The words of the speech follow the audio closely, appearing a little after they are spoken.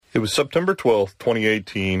It was September 12,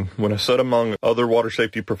 2018, when I sat among other water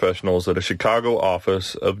safety professionals at a Chicago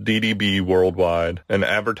office of DDB Worldwide, an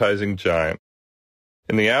advertising giant.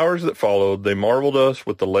 In the hours that followed, they marveled us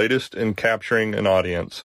with the latest in capturing an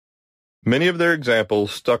audience. Many of their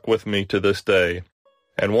examples stuck with me to this day,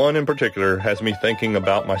 and one in particular has me thinking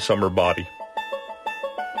about my summer body.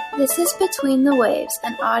 This is Between the Waves,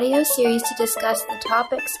 an audio series to discuss the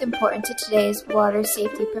topics important to today's water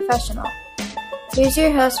safety professional. Here's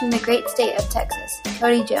your host from the great state of Texas,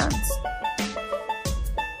 Cody Jones.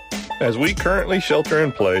 As we currently shelter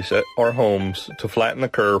in place at our homes to flatten the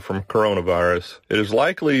curve from coronavirus, it is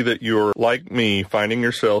likely that you're, like me, finding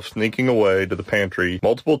yourself sneaking away to the pantry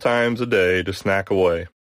multiple times a day to snack away.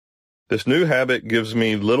 This new habit gives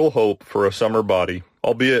me little hope for a summer body,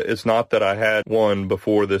 albeit it's not that I had one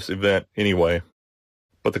before this event anyway.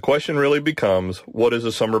 But the question really becomes, what is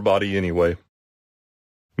a summer body anyway?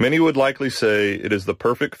 Many would likely say it is the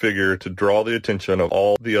perfect figure to draw the attention of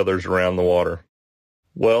all the others around the water.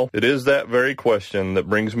 Well, it is that very question that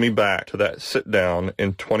brings me back to that sit-down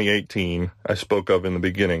in 2018 I spoke of in the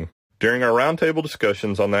beginning. During our roundtable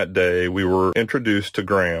discussions on that day, we were introduced to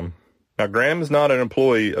Graham. Now, Graham is not an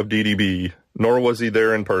employee of DDB, nor was he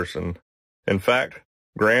there in person. In fact,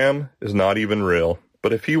 Graham is not even real.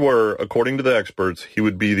 But if he were, according to the experts, he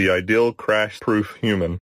would be the ideal crash-proof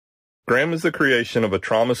human. Graham is the creation of a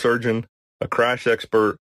trauma surgeon, a crash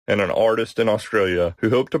expert, and an artist in Australia who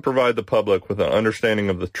hope to provide the public with an understanding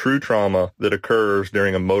of the true trauma that occurs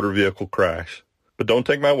during a motor vehicle crash. But don't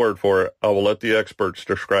take my word for it. I will let the experts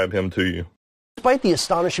describe him to you. Despite the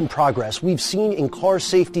astonishing progress we've seen in car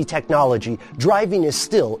safety technology, driving is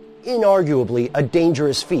still, inarguably, a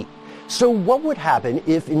dangerous feat. So what would happen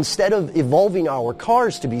if, instead of evolving our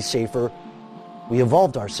cars to be safer, we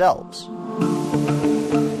evolved ourselves?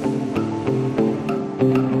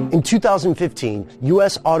 In 2015,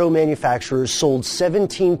 U.S. auto manufacturers sold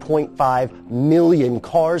 17.5 million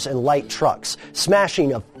cars and light trucks,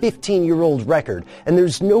 smashing a 15-year-old record. And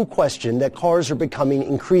there's no question that cars are becoming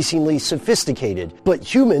increasingly sophisticated. But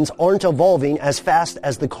humans aren't evolving as fast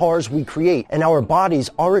as the cars we create, and our bodies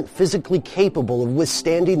aren't physically capable of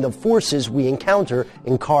withstanding the forces we encounter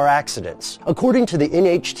in car accidents. According to the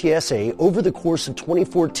NHTSA, over the course of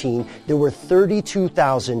 2014, there were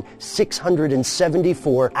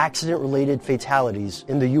 32,674 accident-related fatalities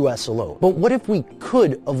in the U.S. alone. But what if we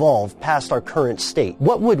could evolve past our current state?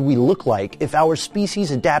 What would we look like if our species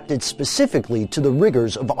adapted specifically to the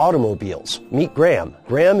rigors of automobiles? Meet Graham.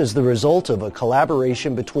 Graham is the result of a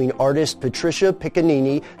collaboration between artist Patricia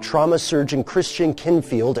Piccinini, trauma surgeon Christian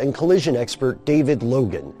Kinfield, and collision expert David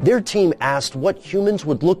Logan. Their team asked what humans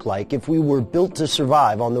would look like if we were built to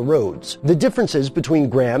survive on the roads. The differences between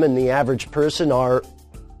Graham and the average person are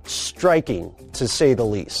striking, to say the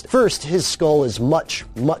least. First, his skull is much,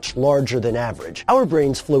 much larger than average. Our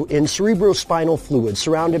brains float in cerebrospinal fluid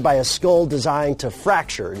surrounded by a skull designed to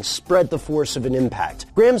fracture and spread the force of an impact.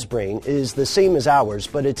 Graham's brain is the same as ours,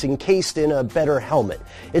 but it's encased in a better helmet.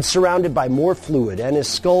 It's surrounded by more fluid, and his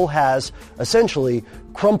skull has, essentially,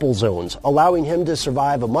 crumple zones, allowing him to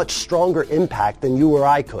survive a much stronger impact than you or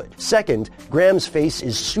I could. Second, Graham's face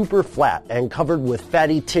is super flat and covered with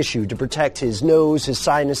fatty tissue to protect his nose, his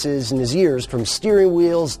sinuses, and his ears from steering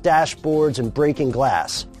wheels, dashboards, and breaking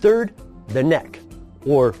glass. Third, the neck.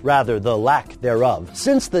 Or rather, the lack thereof.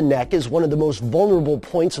 Since the neck is one of the most vulnerable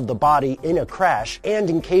points of the body in a crash and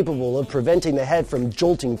incapable of preventing the head from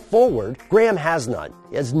jolting forward, Graham has none.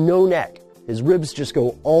 He has no neck. His ribs just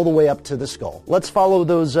go all the way up to the skull. Let's follow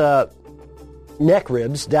those neck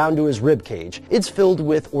ribs down to his rib cage. It's filled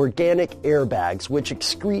with organic airbags, which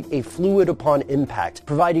excrete a fluid upon impact,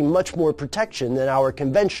 providing much more protection than our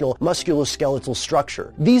conventional musculoskeletal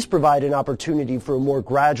structure. These provide an opportunity for a more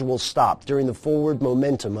gradual stop during the forward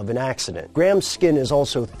momentum of an accident. Graham's skin is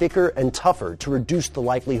also thicker and tougher to reduce the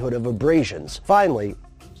likelihood of abrasions. Finally,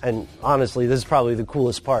 and honestly, this is probably the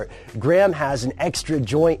coolest part, Graham has an extra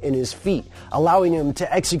joint in his feet, allowing him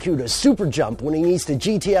to execute a super jump when he needs to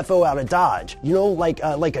GTFO out of Dodge. You know, like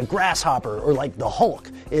a grasshopper or like the Hulk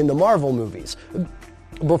in the Marvel movies.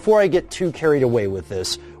 Before I get too carried away with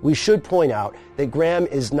this, we should point out that Graham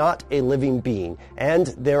is not a living being, and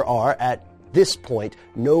there are, at this point,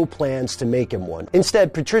 no plans to make him one.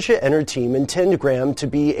 Instead, Patricia and her team intend Graham to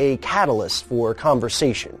be a catalyst for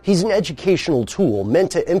conversation. He's an educational tool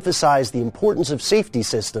meant to emphasize the importance of safety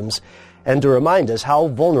systems and to remind us how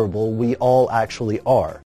vulnerable we all actually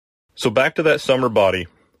are. So back to that summer body.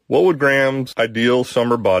 What would Graham's ideal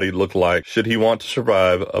summer body look like should he want to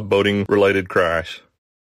survive a boating-related crash?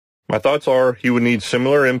 My thoughts are he would need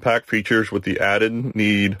similar impact features with the added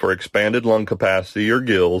need for expanded lung capacity or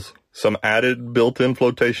gills, some added built-in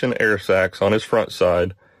flotation air sacs on his front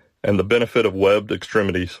side, and the benefit of webbed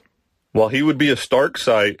extremities. While he would be a stark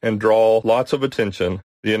sight and draw lots of attention,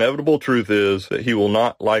 the inevitable truth is that he will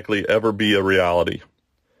not likely ever be a reality.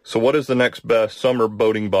 So what is the next best summer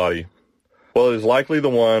boating body? Well, it is likely the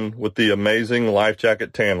one with the amazing life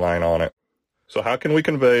jacket tan line on it. So how can we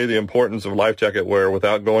convey the importance of life jacket wear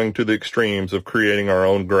without going to the extremes of creating our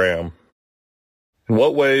own Graham? In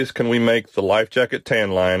what ways can we make the life jacket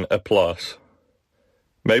tan line a plus?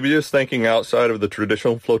 Maybe it's thinking outside of the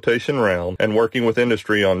traditional flotation realm and working with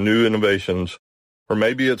industry on new innovations, or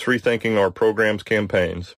maybe it's rethinking our program's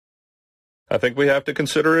campaigns. I think we have to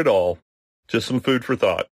consider it all. Just some food for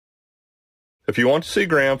thought. If you want to see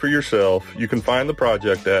Graham for yourself, you can find the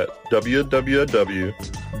project at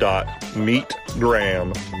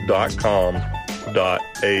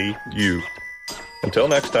www.meetgraham.com.au. Until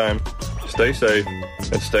next time, stay safe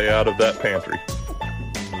and stay out of that pantry.